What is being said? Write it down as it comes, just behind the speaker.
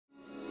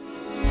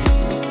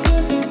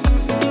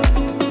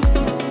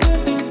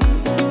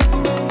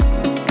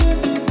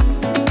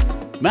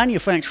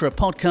Manufacturer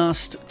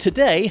Podcast.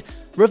 Today,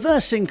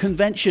 reversing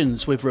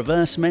conventions with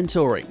reverse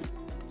mentoring.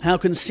 How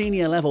can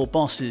senior level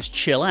bosses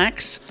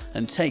chillax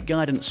and take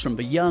guidance from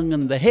the young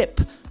and the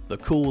hip, the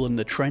cool and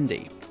the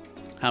trendy?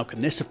 How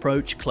can this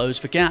approach close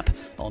the gap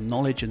on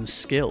knowledge and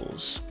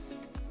skills?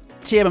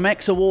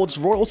 TMMX Awards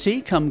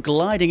royalty come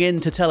gliding in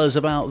to tell us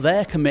about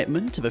their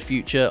commitment to the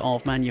future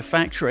of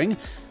manufacturing.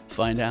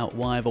 Find out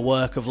why the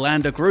work of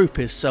Lander Group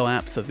is so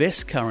apt for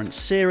this current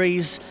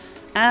series.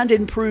 And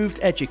improved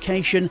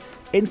education,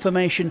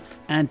 information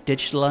and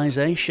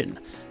digitalisation.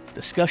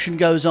 Discussion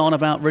goes on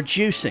about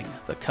reducing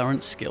the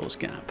current skills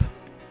gap.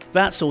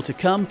 That's all to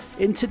come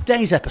in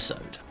today's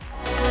episode.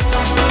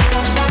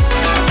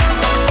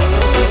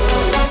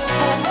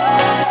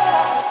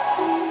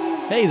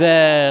 Hey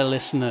there,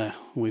 listener.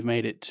 We've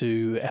made it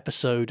to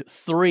episode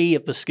 3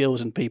 of the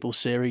Skills and People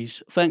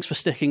series. Thanks for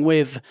sticking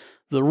with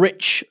the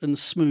rich and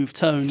smooth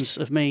tones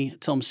of me,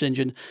 Tom St.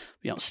 John,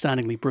 the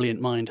outstandingly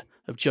brilliant mind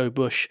of Joe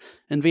Bush,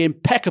 and the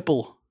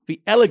impeccable,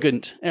 the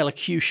elegant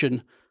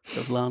elocution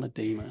of Lana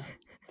Dima.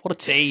 What a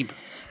team.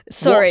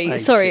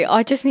 Sorry,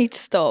 I just need to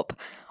stop.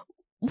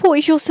 What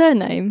is your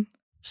surname?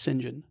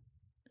 St. John.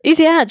 Is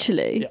it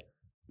actually? Yeah.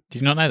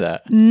 Did you not know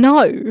that?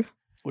 No.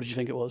 What did you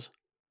think it was?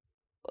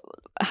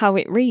 How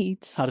it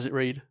reads. How does it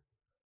read?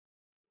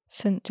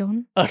 St.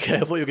 John. Okay, I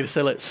thought you were going to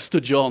say like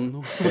St.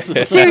 John.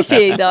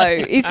 Seriously though,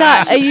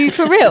 are you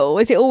for real?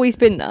 Has it always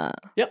been that?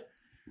 Yep.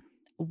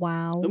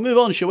 Wow. We'll move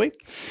on, shall we?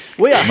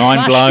 We are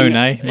Mind blown,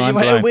 eh? Mind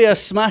blown. We are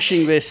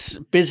smashing this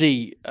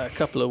busy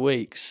couple of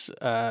weeks.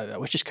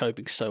 We're just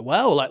coping so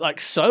well, like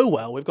so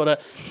well. We've got a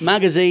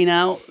magazine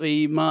out,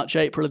 the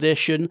March-April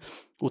edition.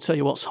 We'll tell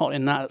you what's hot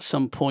in that at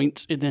some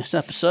point in this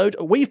episode.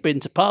 We've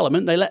been to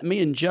Parliament. They let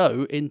me and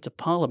Joe into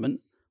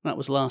Parliament. That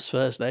was last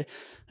Thursday.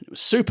 And it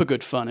was super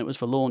good fun. It was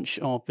the launch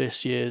of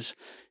this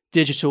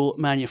Digital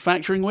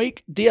Manufacturing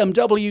Week,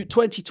 DMW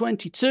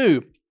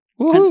 2022.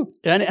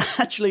 And it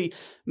actually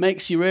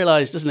makes you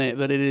realise, doesn't it,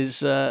 that it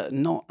is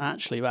not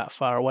actually that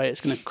far away.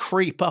 It's going to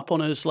creep up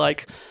on us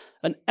like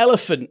an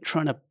elephant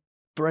trying to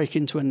break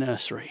into a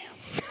nursery.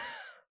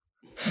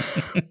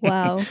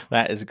 Wow.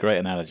 That is a great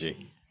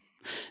analogy.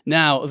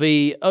 Now,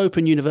 the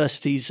Open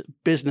University's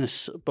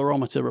Business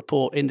Barometer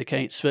report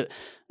indicates that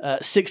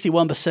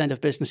 61% of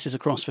businesses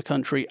across the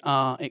country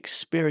are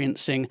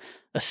experiencing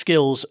a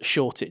skills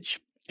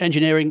shortage.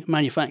 Engineering,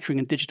 manufacturing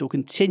and digital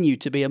continue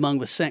to be among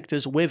the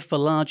sectors with the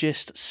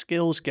largest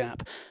skills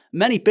gap.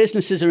 Many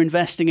businesses are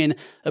investing in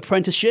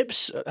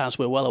apprenticeships, as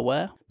we're well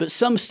aware, but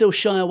some still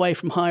shy away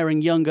from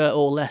hiring younger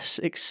or less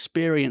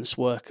experienced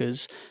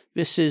workers.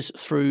 This is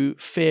through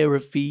fear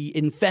of the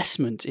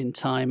investment in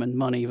time and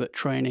money that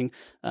training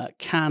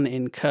can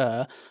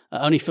incur,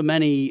 only for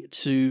many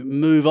to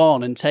move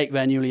on and take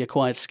their newly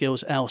acquired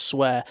skills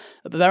elsewhere.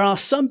 But there are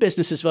some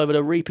businesses, though, that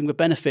are reaping the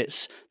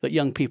benefits that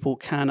young people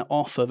can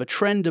offer. The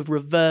trend of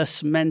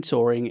reverse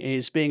mentoring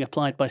is being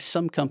applied by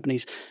some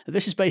companies.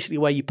 This is basically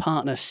where you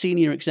partner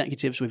senior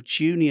executives with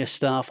junior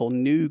staff or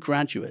new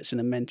graduates in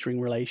a mentoring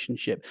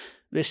relationship.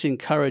 This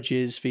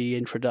encourages the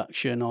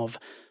introduction of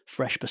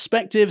fresh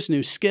perspectives,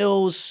 new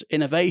skills,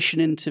 innovation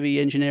into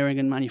the engineering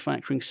and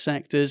manufacturing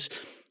sectors.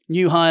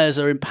 New hires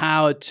are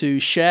empowered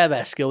to share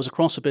their skills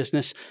across a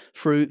business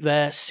through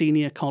their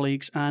senior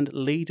colleagues and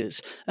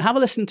leaders. Have a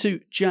listen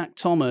to Jack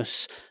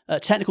Thomas, a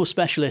technical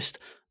specialist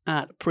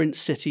at Print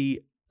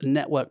City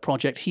Network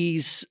Project.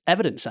 He's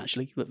evidence,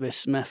 actually, that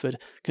this method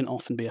can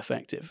often be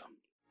effective.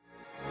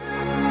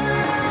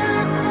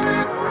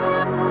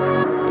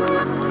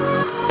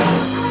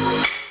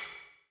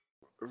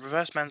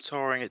 Reverse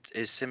mentoring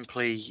is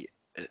simply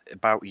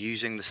about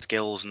using the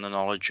skills and the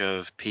knowledge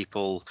of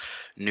people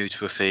new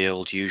to a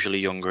field, usually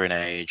younger in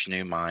age,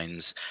 new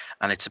minds,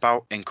 and it's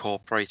about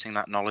incorporating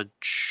that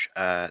knowledge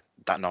that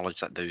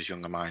those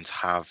younger minds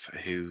have,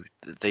 who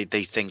they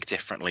think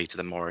differently to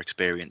the more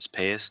experienced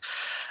peers,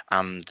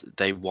 and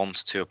they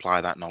want to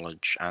apply that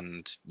knowledge,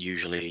 and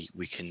usually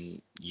we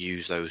can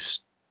use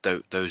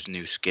those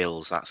new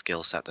skills, that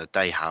skill set that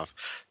they have,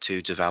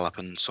 to develop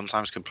and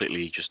sometimes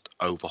completely just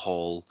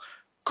overhaul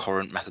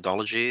current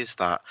methodologies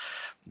that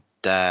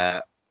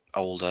their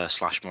older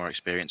 / more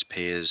experienced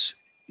peers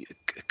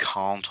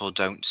can't or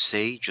don't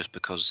see, just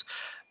because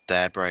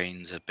their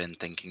brains have been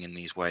thinking in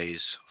these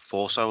ways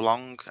for so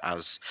long,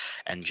 as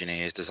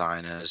engineers,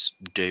 designers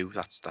do.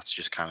 That's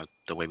just kind of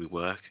the way we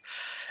work.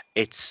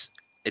 It's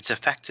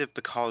effective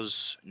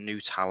because new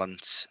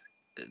talent,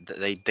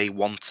 they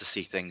want to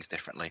see things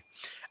differently,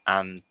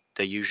 and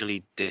they're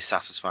usually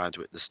dissatisfied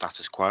with the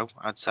status quo,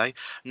 I'd say.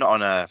 Not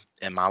on a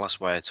malice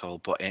way at all,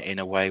 but in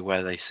a way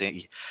where they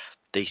see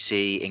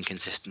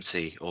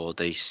inconsistency, or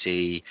they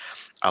see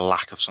a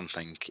lack of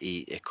something.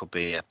 It could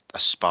be a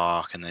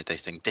spark, and they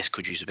think this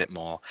could use a bit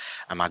more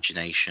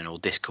imagination, or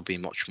this could be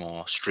much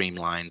more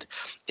streamlined.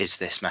 Is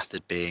this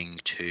method being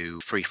too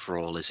free for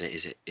all? Is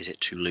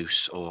it too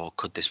loose, or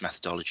could this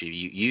methodology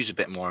use a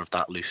bit more of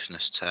that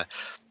looseness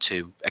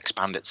to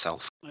expand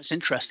itself? It's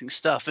interesting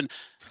stuff, and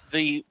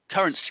the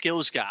current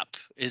skills gap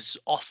is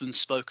often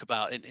spoke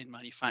about in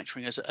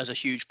manufacturing as a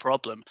huge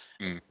problem.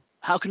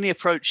 How can the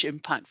approach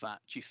impact that,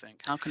 do you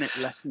think? How can it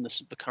lessen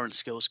the current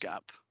skills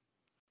gap?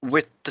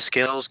 With the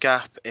skills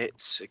gap,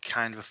 it's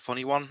kind of a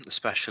funny one,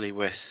 especially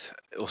with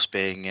us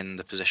being in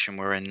the position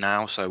we're in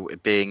now. So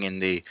being in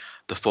the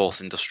fourth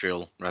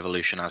industrial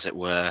revolution, as it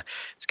were,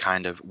 it's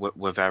kind of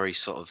we're very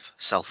sort of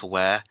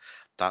self-aware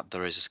that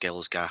there is a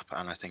skills gap,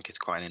 and I think it's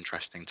quite an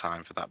interesting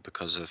time for that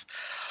because of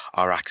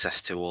our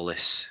access to all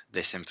this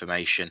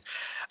information.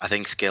 I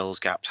think skills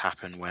gaps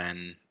happen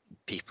when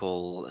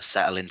people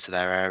settle into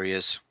their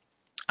areas,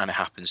 and it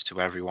happens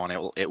to everyone.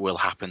 It will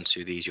happen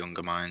to these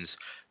younger minds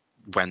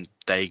when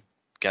they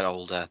get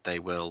older. They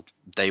will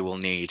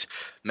need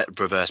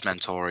reverse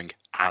mentoring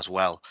as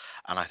well,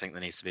 and I think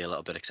there needs to be a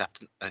little bit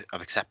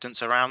of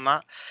acceptance around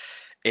that.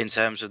 In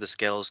terms of the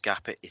skills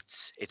gap,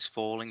 it's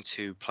falling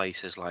to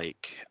places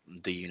like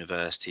the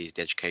universities,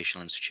 the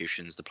educational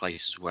institutions, the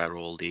places where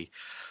all the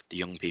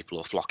young people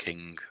are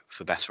flocking,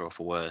 for better or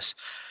for worse,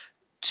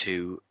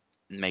 to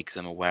make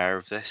them aware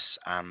of this.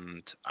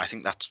 And I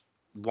think that's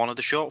one of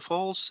the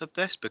shortfalls of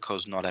this,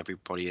 because not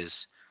everybody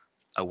is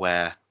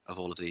aware of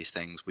all of these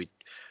things.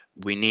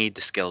 We need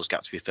the skills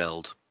gap to be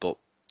filled, but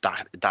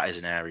that is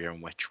an area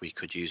in which we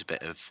could use a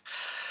bit of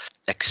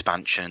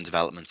expansion and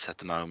development at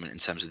the moment in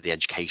terms of the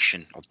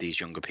education of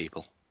these younger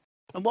people.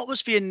 And what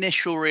was the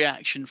initial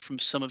reaction from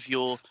some of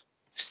your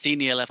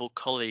senior level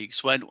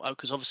colleagues when,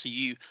 because obviously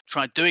you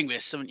tried doing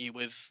this, haven't you,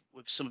 with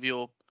some of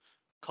your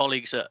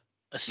colleagues at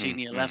a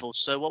senior level?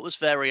 So what was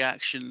their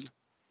reaction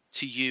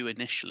to you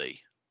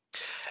initially?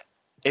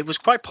 It was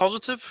quite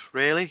positive,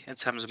 really, in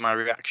terms of my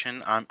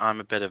reaction. I'm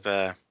a bit of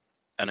an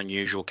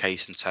unusual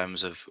case in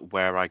terms of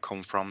where I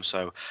come from.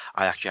 So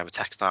I actually have a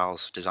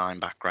textiles design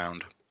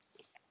background,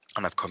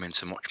 and I've come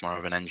into much more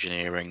of an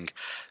engineering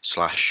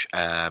slash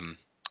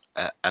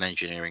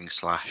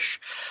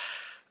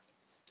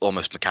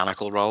almost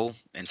mechanical role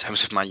in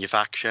terms of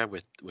manufacture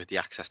with the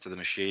access to the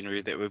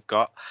machinery that we've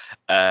got.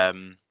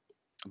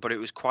 But it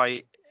was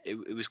quite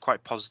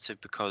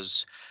positive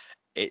because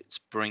it's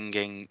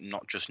bringing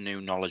not just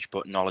new knowledge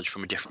but knowledge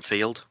from a different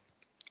field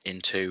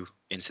into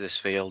this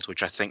field,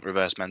 which I think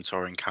reverse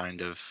mentoring kind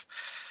of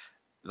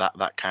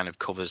that kind of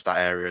covers that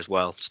area as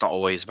well. It's not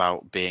always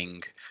about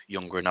being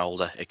younger and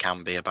older. It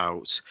can be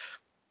about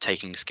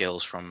taking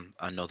skills from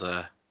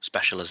another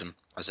specialism,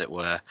 as it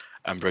were,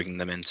 and bringing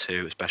them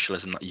into a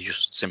specialism that you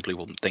just simply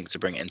wouldn't think to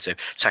bring it into.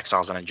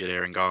 Textiles and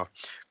engineering are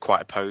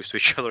quite opposed to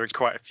each other in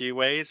quite a few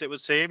ways, it would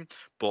seem,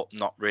 but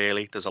not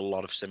really. There's a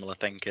lot of similar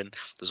thinking.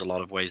 There's a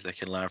lot of ways they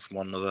can learn from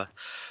one another.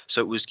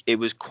 So it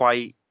was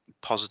quite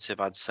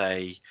positive, I'd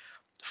say,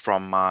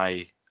 from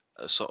my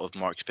sort of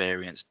more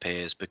experienced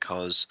peers,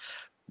 because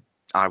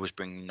I was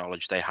bringing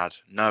knowledge they had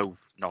no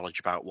knowledge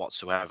about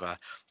whatsoever.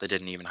 They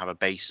didn't even have a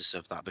basis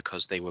of that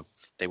because they were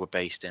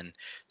based in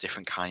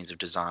different kinds of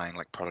design,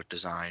 like product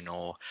design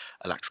or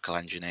electrical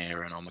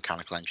engineering or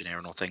mechanical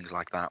engineering or things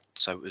like that.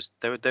 So it was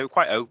they were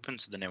quite open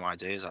to the new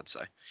ideas, I'd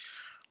say.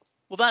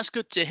 Well, that's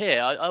good to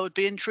hear. I would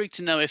be intrigued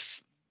to know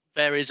if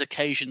there is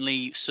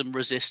occasionally some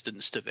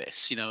resistance to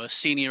this. You know, a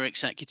senior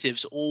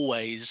executive's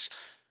always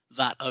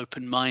that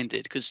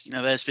open-minded, because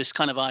there's this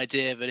kind of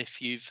idea that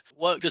if you've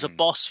worked as a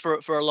boss for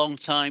a long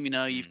time,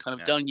 you've kind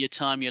of done your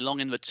time, you're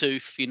long in the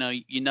tooth, you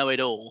know it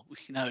all.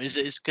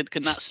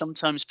 Can that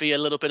sometimes be a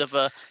little bit of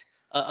a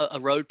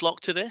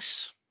roadblock to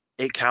this?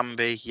 It can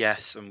be,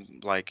 yes,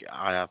 and like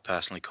I have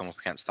personally come up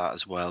against that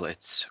as well.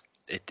 It's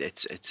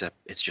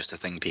just a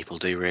thing people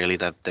do, really.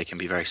 They can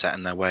be very set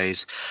in their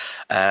ways,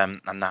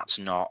 and that's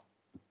not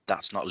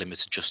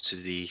limited just to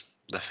the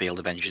field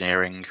of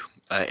engineering.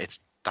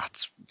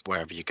 That's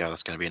wherever you go.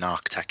 That's going to be in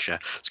architecture.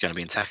 It's going to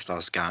be in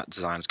textiles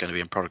design. It's going to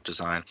be in product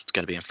design. It's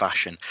going to be in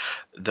fashion.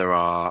 There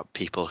are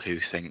people who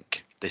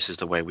think this is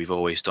the way we've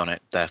always done it,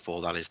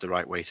 therefore that is the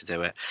right way to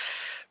do it.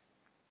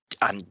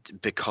 And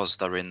because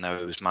they're in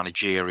those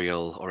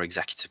managerial or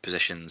executive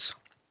positions,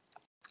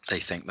 they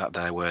think that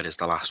their word is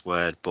the last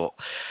word. But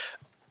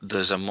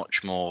there's a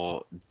much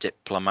more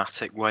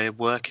diplomatic way of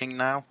working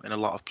now in a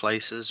lot of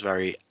places,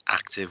 very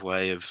active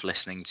way of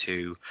listening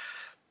to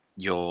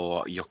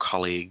your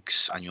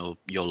colleagues and your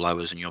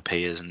lowers and your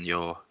peers and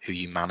who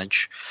you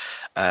manage,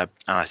 and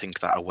I think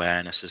that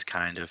awareness has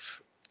kind of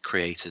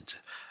created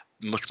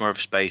much more of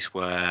a space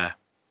where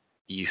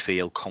you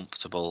feel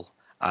comfortable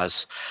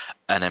as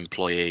an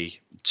employee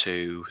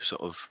to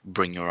sort of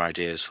bring your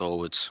ideas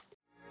forwards.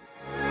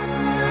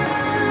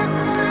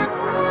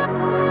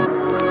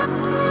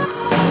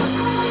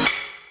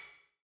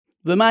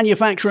 The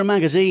Manufacturer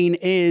magazine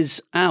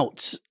is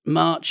out,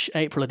 March,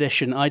 April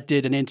edition. I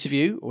did an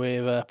interview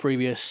with a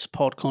previous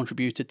pod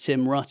contributor,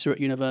 Tim Rutter at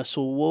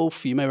Universal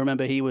Wolf. You may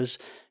remember he was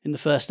in the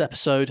first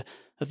episode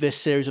of this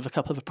series of a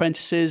couple of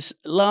apprentices.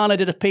 Lana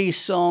did a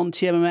piece on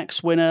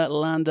TMMX winner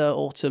Landa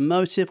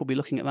Automotive. We'll be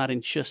looking at that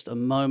in just a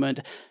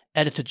moment.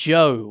 Editor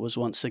Joe was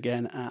once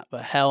again at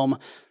the helm.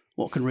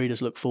 What can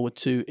readers look forward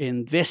to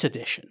in this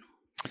edition?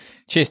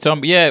 Cheers,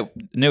 Tom. Yeah,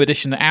 new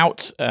edition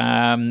out.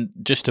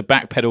 Just to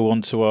backpedal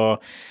onto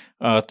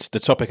the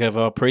topic of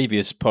our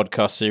previous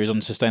podcast series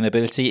on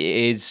sustainability,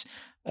 it is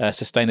a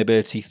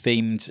sustainability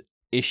themed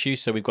issue.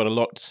 So we've got a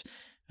lot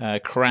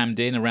crammed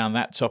in around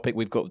that topic.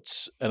 We've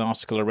got an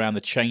article around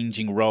the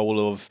changing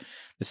role of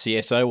the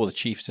CSO, or the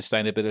Chief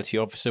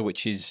Sustainability Officer,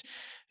 which is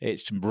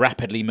it's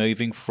rapidly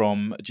moving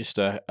from just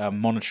a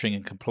monitoring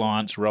and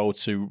compliance role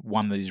to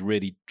one that is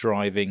really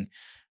driving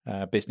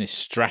business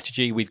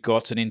strategy. We've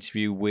got an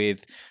interview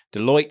with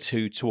Deloitte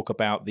who talk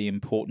about the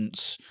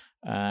importance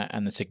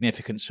and the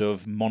significance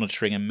of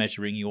monitoring and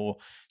measuring your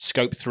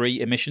Scope 3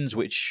 emissions,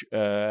 which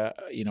are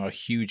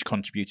huge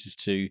contributors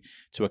to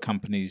a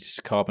company's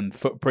carbon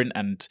footprint,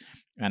 and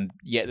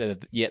yet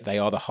they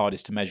are the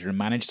hardest to measure and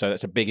manage. So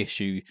that's a big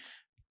issue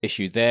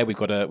there. We've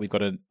got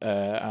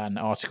an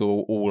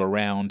article all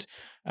around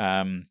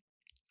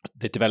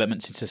the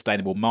developments in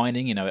sustainable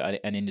mining,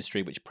 an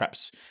industry which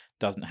perhaps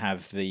doesn't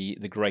have the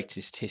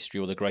greatest history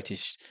or the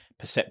greatest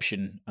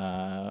perception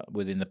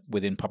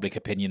within public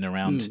opinion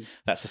around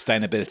that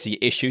sustainability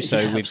issue.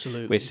 So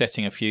we're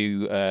setting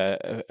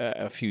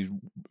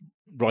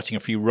righting a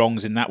few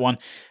wrongs in that one,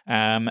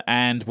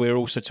 and we're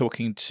also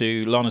talking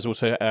to Lana's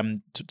also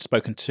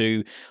spoken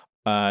to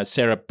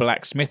Sarah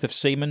Blacksmith of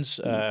Siemens,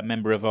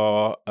 member of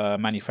our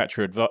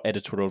manufacturer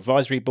editorial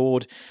advisory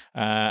board,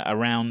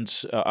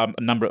 around a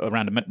number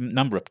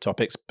of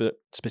topics,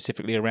 but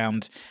specifically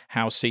around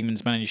how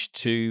Siemens managed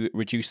to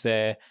reach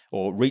their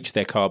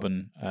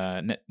carbon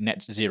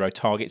net zero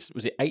targets.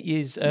 Was it 8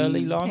 years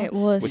early, Lana? It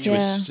was,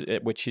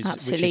 which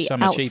is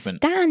some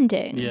achievement.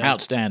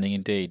 Outstanding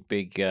indeed.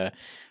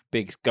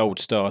 Big gold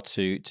star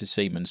to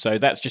Siemens. So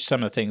that's just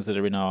some of the things that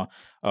are in our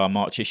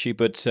March issue,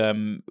 but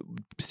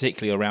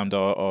particularly around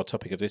our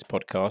topic of this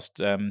podcast,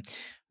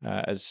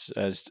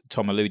 as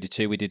Tom alluded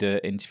to, we did an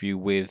interview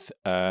with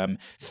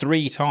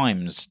 3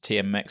 times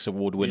TMX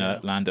award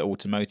winner Lander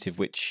Automotive,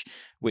 which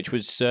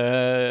was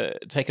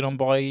taken on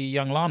by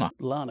young Lana.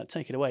 Lana,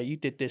 take it away. You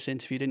did this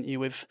interview, didn't you,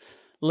 with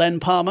Len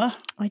Palmer?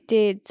 I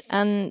did,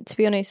 and to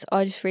be honest,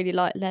 I just really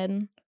like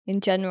Len. In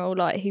general,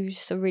 he was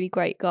just a really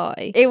great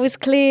guy. It was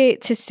clear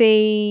to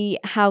see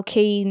how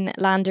keen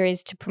Lander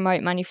is to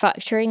promote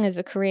manufacturing as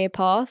a career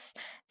path.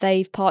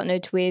 They've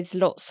partnered with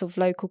lots of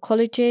local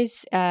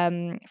colleges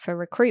for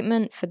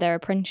recruitment for their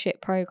apprenticeship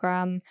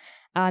programme.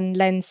 And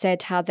Len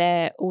said how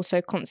they're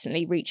also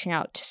constantly reaching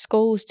out to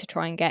schools to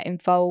try and get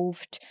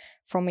involved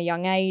from a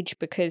young age,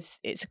 because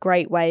it's a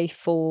great way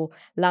for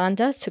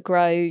Lander to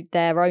grow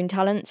their own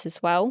talents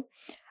as well.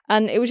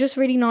 And it was just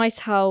really nice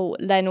how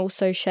Len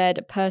also shared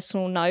a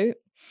personal note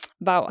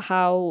about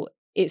how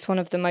it's one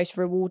of the most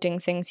rewarding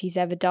things he's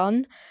ever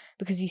done,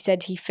 because he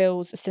said he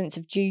feels a sense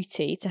of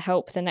duty to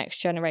help the next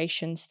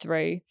generations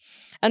through.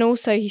 And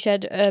also he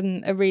shared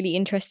a really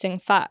interesting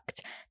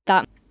fact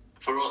that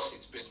for us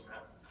it's been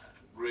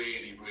a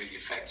really, really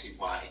effective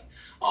way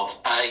of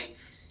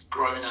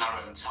growing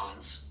our own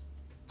talents.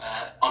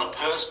 On a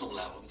personal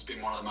level, it's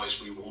been one of the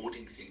most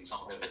rewarding things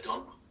I've ever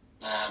done.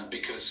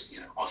 Because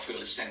I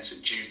feel a sense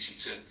of duty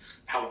to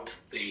help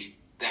the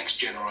next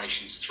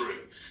generations through.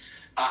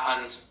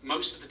 And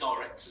most of the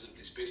directors of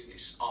this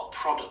business are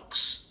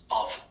products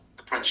of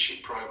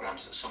apprenticeship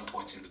programs at some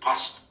point in the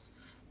past.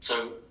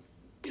 So,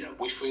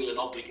 we feel an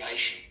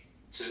obligation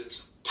to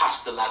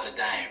pass the ladder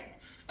down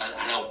and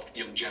help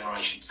young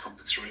generations come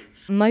through.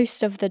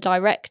 Most of the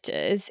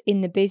directors in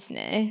the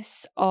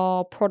business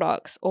are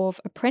products of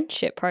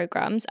apprenticeship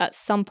programs at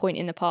some point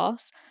in the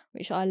past,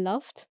 which I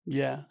loved.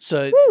 Yeah,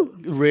 so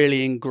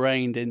really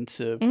ingrained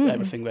into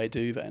everything they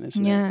do then,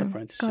 isn't it?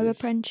 Apprentices. Go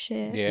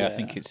apprenticeship. Yeah, I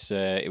think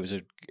it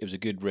was a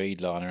good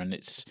read, Lana, and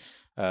it's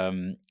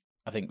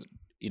I think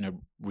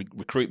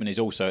recruitment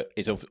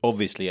is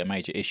obviously a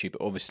major issue,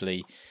 but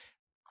obviously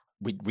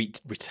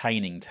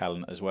retaining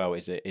talent as well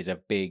is a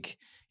big.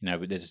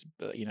 There's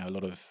a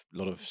lot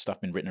of stuff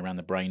been written around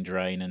the brain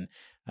drain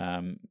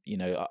and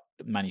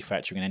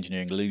manufacturing and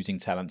engineering losing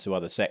talent to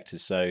other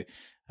sectors. So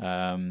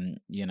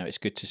it's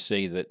good to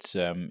see that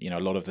a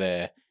lot of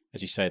their,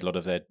 as you say, a lot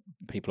of their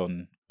people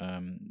on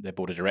their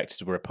board of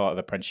directors were a part of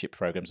apprenticeship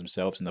programs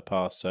themselves in the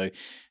past. So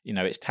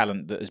it's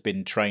talent that has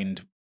been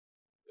trained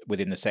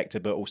within the sector,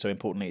 but also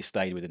importantly, it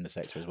stayed within the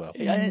sector as well.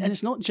 And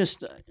it's not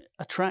just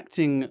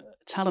attracting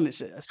talent;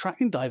 it's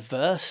attracting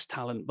diverse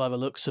talent by the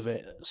looks of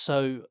it.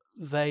 So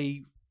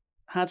they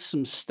had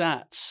some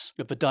stats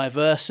of the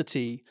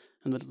diversity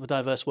and the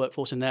diverse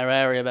workforce in their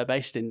area. They're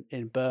based in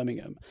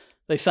Birmingham.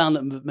 They found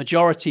that the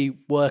majority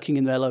working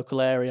in their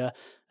local area,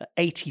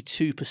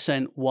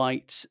 82%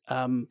 white,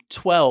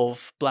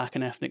 12 black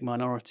and ethnic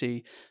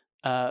minority.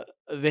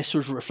 This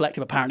was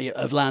reflective, apparently,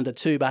 of Lander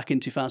too. Back in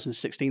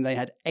 2016, they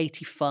had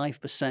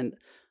 85%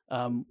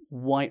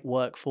 white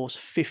workforce,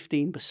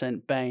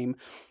 15% BAME,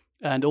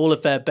 and all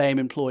of their BAME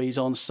employees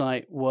on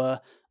site were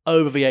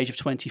over the age of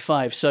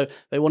 25. So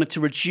they wanted to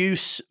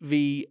reduce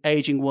the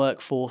aging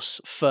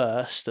workforce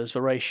first, as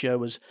the ratio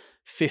was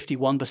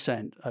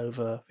 51%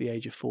 over the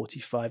age of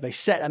 45. They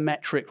set a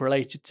metric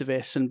related to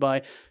this, and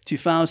by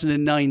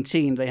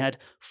 2019, they had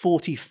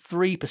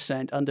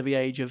 43% under the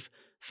age of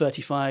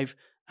 35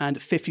 and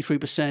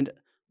 53%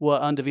 were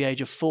under the age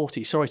of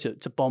 40. Sorry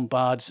to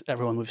bombard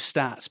everyone with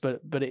stats,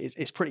 but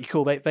it's pretty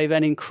cool. They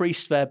then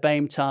increased their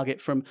BAME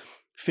target from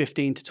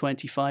 15 to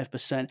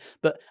 25%,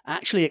 but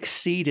actually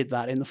exceeded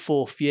that in the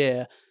fourth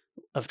year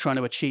of trying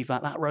to achieve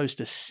that. That rose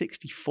to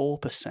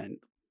 64%.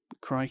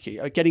 Crikey.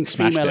 Getting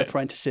female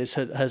apprentices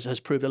has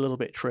proved a little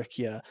bit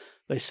trickier.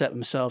 They set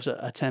themselves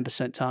a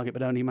 10% target,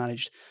 but only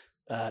managed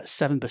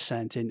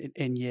 7%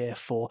 in year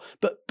 4.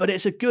 But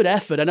it's a good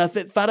effort, and I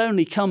think that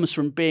only comes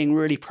from being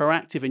really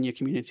proactive in your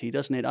community,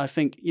 doesn't it? I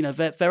think, you know,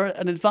 they're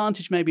an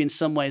advantage maybe in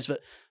some ways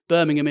that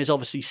Birmingham is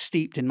obviously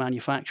steeped in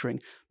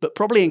manufacturing, but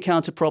probably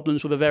encounter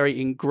problems with a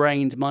very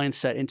ingrained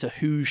mindset into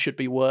who should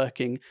be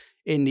working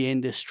in the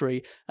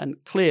industry, and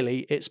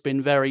clearly it's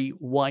been very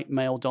white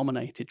male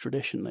dominated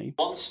traditionally.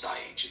 One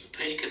stage, at the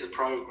peak of the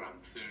programme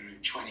through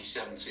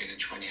 2017 and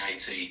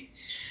 2018,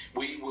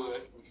 we were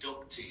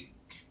inducting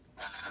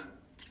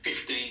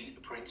 15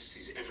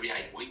 apprentices every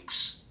 8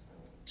 weeks.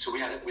 So we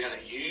had a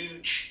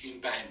huge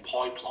inbound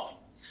pipeline,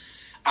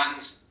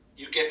 and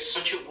you get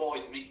such a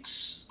wide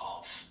mix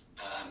of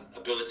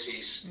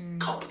abilities,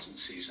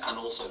 competencies, and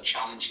also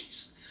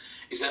challenges.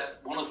 Is that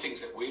one of the things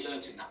that we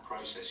learned in that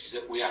process is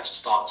that we had to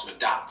start to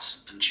adapt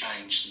and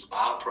change some of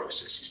our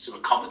processes to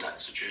accommodate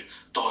such a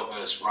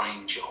diverse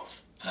range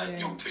of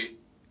young people.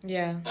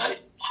 Yeah.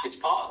 It's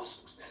part of the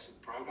success of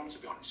the programme, to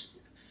be honest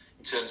with you,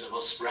 in terms of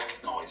us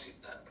recognising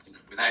that, you know,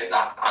 without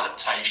that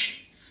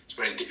adaptation, it's a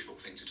very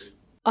difficult thing to do.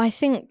 I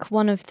think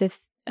one of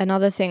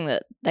another thing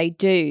that they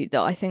do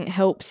that I think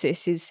helps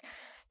this is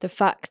the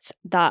fact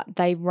that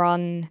they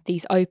run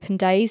these open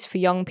days for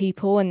young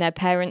people and their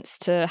parents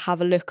to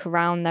have a look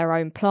around their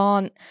own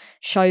plant,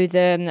 show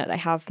them that they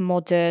have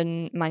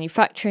modern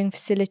manufacturing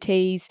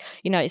facilities.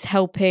 You know, it's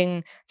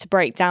helping to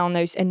break down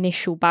those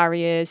initial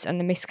barriers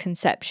and the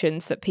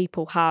misconceptions that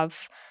people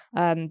have,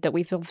 that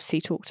we've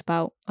obviously talked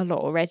about a lot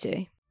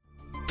already.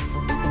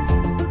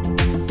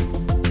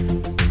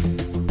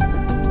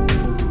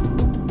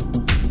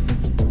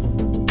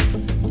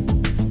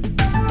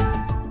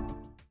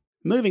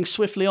 Moving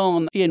swiftly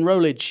on, Ian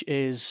Rowledge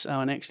is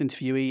our next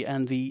interviewee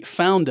and the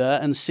founder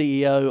and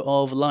CEO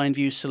of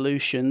LineView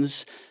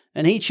Solutions.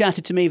 And he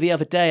chatted to me the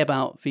other day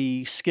about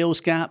the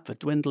skills gap, the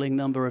dwindling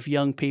number of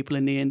young people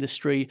in the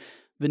industry,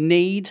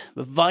 the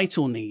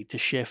vital need to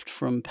shift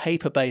from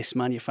paper-based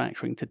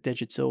manufacturing to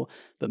digital,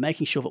 but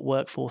making sure that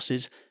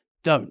workforces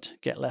don't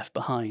get left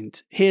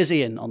behind. Here's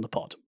Ian on the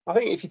pod. I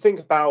think if you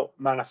think about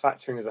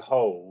manufacturing as a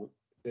whole,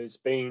 there's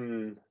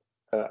been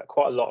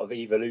quite a lot of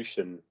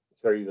evolution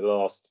through the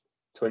last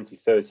 20,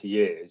 30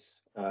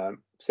 years,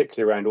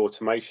 particularly around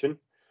automation.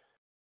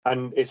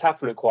 And it's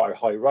happened at quite a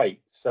high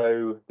rate.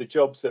 So the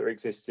jobs that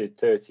existed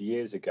 30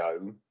 years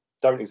ago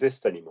don't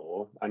exist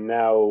anymore. And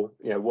now,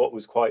 you know, what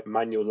was quite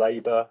manual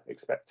labour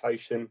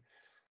expectation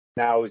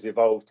now has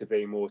evolved to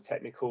be more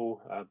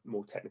technical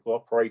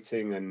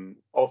operating, and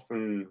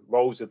often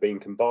roles are being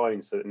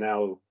combined so that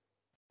now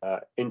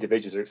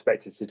individuals are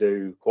expected to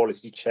do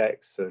quality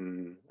checks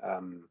and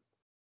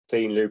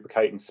clean,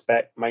 lubricate,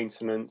 inspect,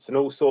 maintenance, and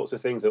all sorts of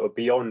things that were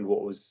beyond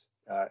what was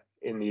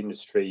in the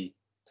industry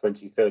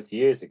 20, 30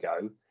 years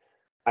ago.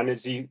 And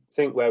as you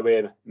think where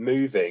we're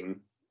moving,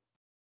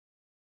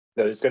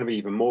 there's going to be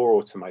even more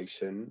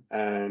automation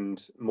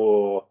and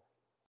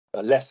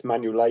less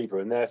manual labour,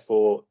 and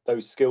therefore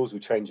those skills will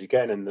change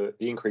again, and the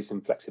increase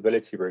in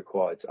flexibility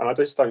required. And I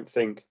just don't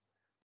think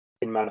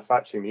in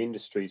manufacturing the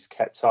industry's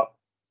kept up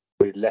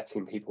with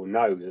letting people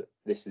know that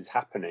this is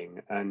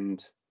happening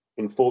and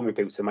informing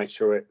people to make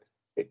sure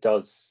it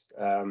does,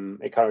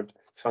 it kind of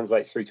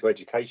translates through to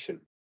education.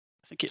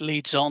 I think it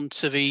leads on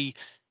to the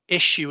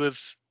issue of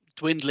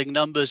dwindling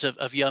numbers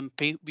of young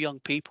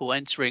people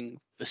entering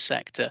the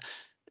sector.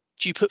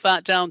 Do you put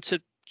that down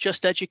to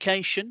just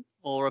education,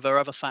 or are there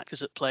other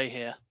factors at play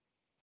here?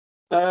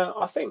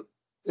 I think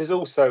there's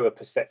also a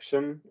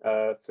perception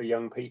for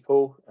young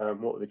people,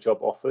 what the job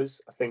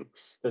offers. I think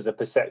there's a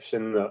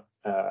perception that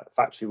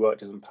factory work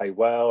doesn't pay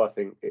well. I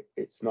think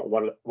it's not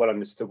well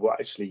understood what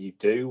actually you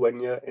do when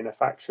you're in a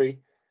factory.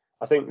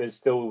 I think there's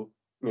still,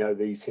 you know,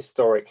 these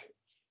historic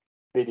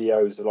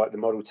videos of like the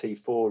Model T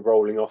Ford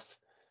rolling off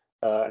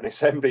an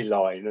assembly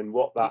line and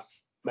what that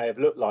may have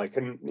looked like.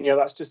 And, you know,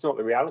 that's just not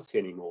the reality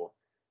anymore.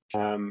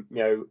 You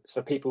know,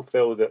 so people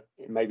feel that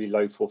it may be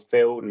low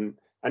fulfilled, and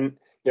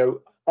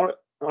you know,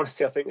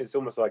 honestly, I think it's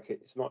almost like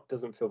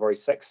doesn't feel very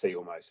sexy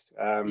almost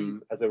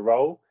as a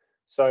role.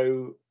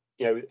 So,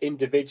 you know,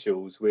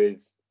 individuals with,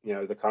 you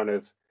know, the kind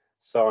of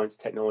science,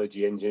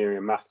 technology,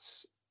 engineering,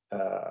 maths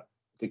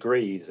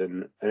degrees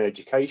and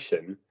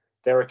education,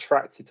 they're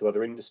attracted to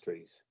other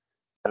industries.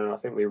 And I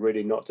think we're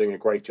really not doing a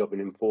great job in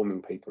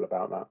informing people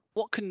about that.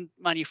 What can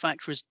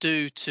manufacturers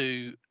do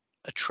to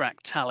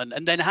attract talent?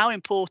 And then how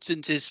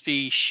important is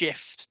the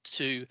shift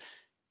to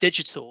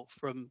digital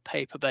from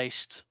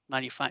paper-based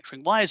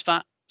manufacturing? Why is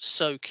that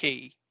so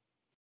key?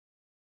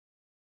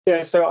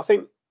 Yeah, so I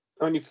think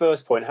on your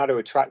first point, how to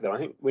attract them, I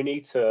think we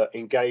need to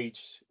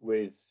engage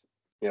with,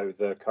 you know,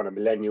 the kind of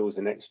millennials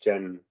and next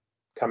gen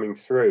coming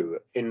through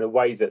in the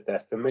way that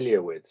they're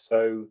familiar with.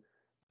 So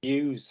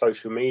use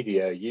social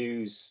media,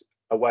 use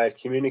a way of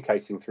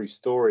communicating through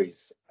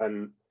stories,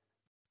 and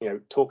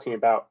talking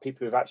about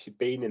people who've actually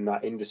been in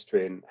that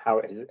industry and how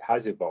it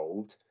has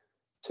evolved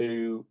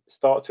to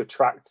start to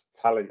attract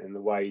talent in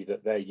the way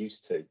that they're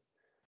used to.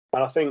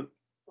 And I think,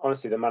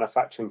 honestly, the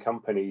manufacturing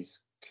companies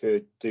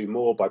could do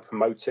more by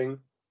promoting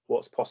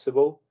what's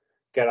possible,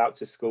 get out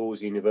to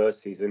schools,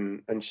 universities,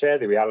 and share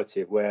the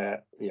reality of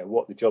where,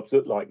 what the jobs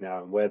look like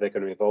now and where they're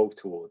going to evolve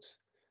towards.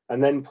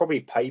 And then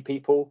probably pay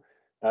people,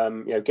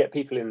 get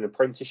people in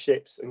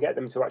apprenticeships and get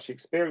them to actually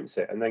experience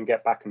it, and then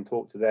get back and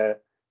talk to their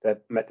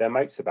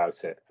mates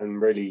about it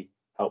and really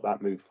help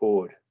that move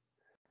forward.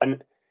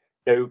 And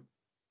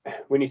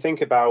when you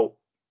think about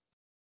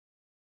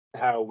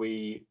how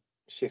we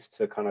shift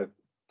to kind of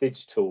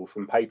digital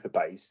from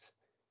paper-based,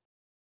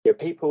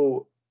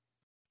 people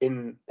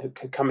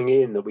coming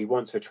in that we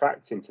want to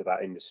attract into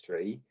that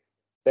industry,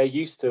 they're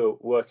used to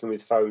working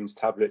with phones,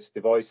 tablets,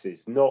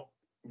 devices, not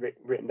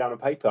written down on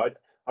paper.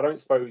 I don't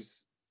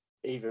suppose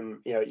even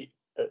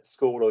at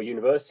school or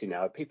university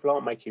now, people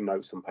aren't making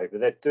notes on paper.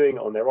 They're doing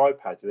it on their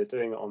iPads, they're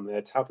doing it on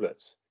their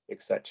tablets,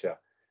 etc.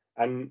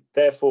 And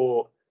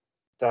therefore,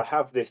 to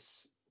have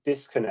this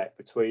disconnect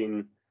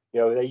between,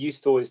 they're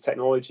used to all this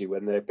technology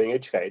when they're being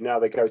educated. Now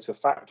they go to a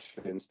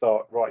factory and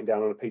start writing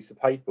down on a piece of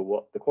paper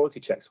what the quality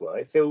checks were.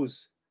 It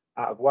feels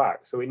out of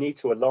whack. So we need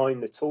to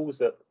align the tools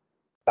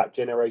that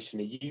generation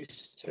are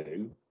used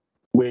to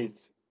with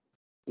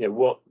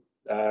what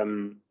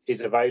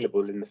is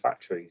available in the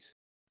factories.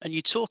 And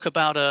you talk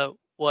about a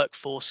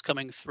workforce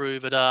coming through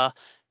that are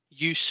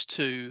used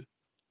to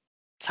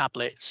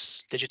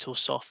tablets, digital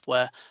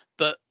software,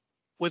 but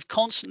with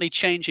constantly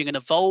changing and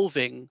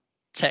evolving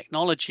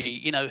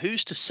technology,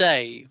 who's to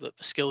say that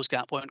the skills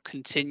gap won't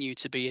continue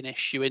to be an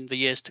issue in the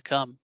years to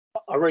come?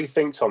 I really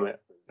think, Tom,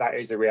 that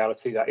is a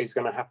reality. That is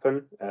going to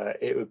happen.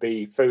 It would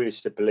be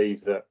foolish to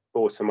believe that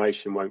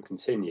automation won't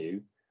continue.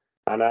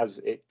 And as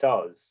it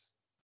does,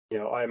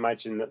 I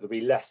imagine that there'll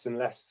be less and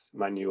less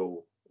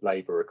manual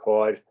labour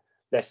required,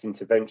 less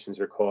interventions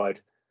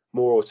required,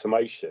 more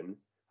automation.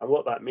 And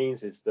what that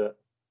means is that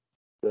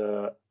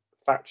the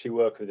factory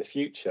worker of the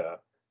future,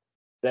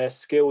 their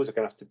skills are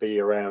going to have to be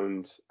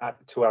around,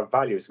 to have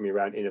value, it's going to be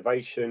around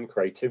innovation,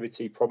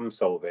 creativity, problem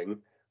solving,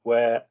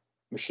 where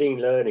machine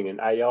learning and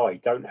AI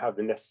don't have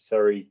the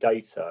necessary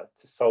data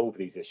to solve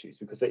these issues,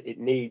 because it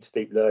needs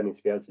deep learning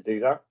to be able to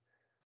do that.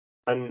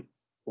 And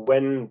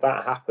when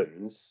that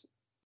happens,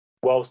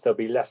 whilst there'll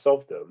be less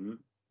of them,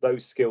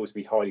 those skills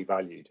will be highly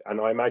valued. And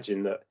I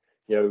imagine that,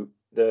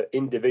 the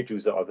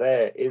individuals that are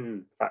there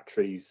in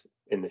factories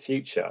in the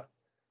future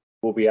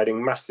will be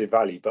adding massive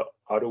value, but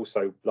I'd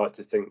also like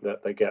to think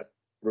that they get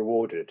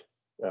rewarded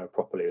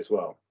properly as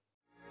well.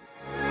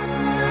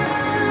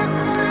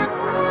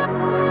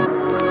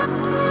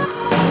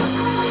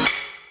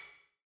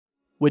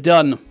 We're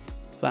done.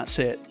 That's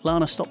it.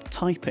 Lana, stop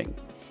typing.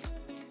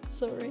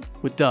 Sorry.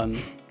 We're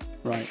done.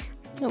 Right.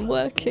 I'm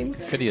working.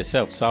 Consider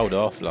yourself sold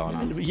off,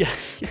 Lana. Yeah.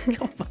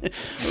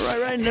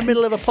 right in the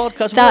middle of a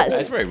podcast.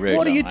 That's very rude.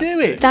 What are you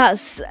doing?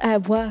 That's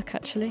work,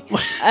 actually.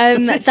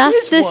 That's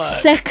the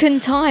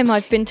second time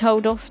I've been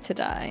told off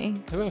today.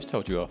 Who else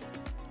told you off?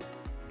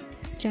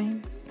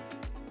 James.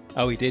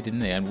 Oh, he did,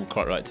 didn't he? And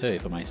quite right too,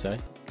 if I may say.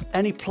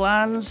 Any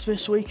plans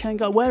this weekend,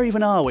 guys? Where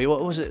even are we?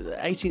 What was it?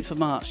 18th of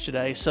March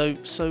today. So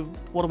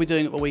what are we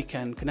doing at the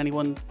weekend? Can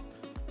anyone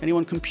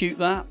compute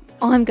that?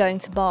 I'm going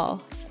to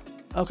Bath.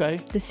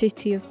 Okay. The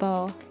city of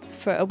Bath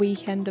for a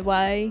weekend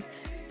away,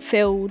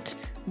 filled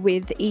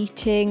with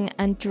eating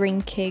and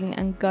drinking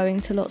and going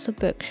to lots of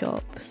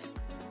bookshops.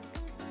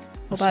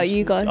 What about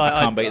you guys? I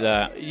can't beat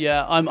that.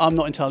 Yeah, I'm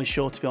not entirely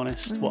sure, to be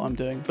honest, what I'm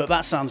doing, but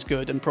that sounds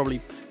good and probably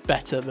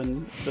better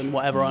than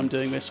whatever I'm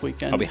doing this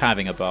weekend. I'll be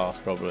having a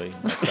bath probably.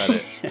 That's about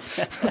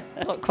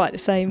it. Not quite the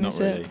same, Not is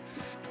really. it?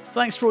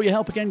 Thanks for all your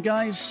help again,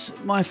 guys.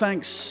 My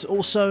thanks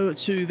also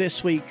to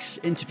this week's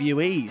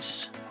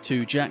interviewees,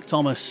 to Jack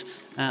Thomas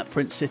at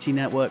Print City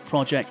Network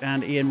Project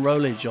and Ian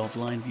Rowledge of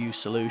Lineview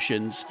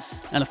Solutions.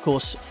 And of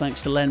course,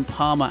 thanks to Len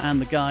Palmer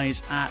and the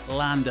guys at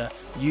Lander.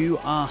 You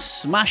are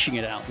smashing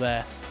it out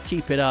there.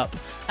 Keep it up.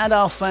 And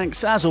our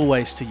thanks, as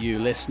always, to you,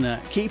 listener.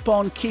 Keep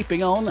on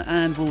keeping on,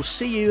 and we'll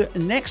see you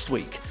next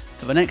week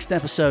for the next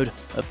episode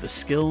of the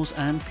Skills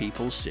and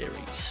People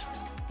series.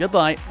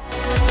 Goodbye.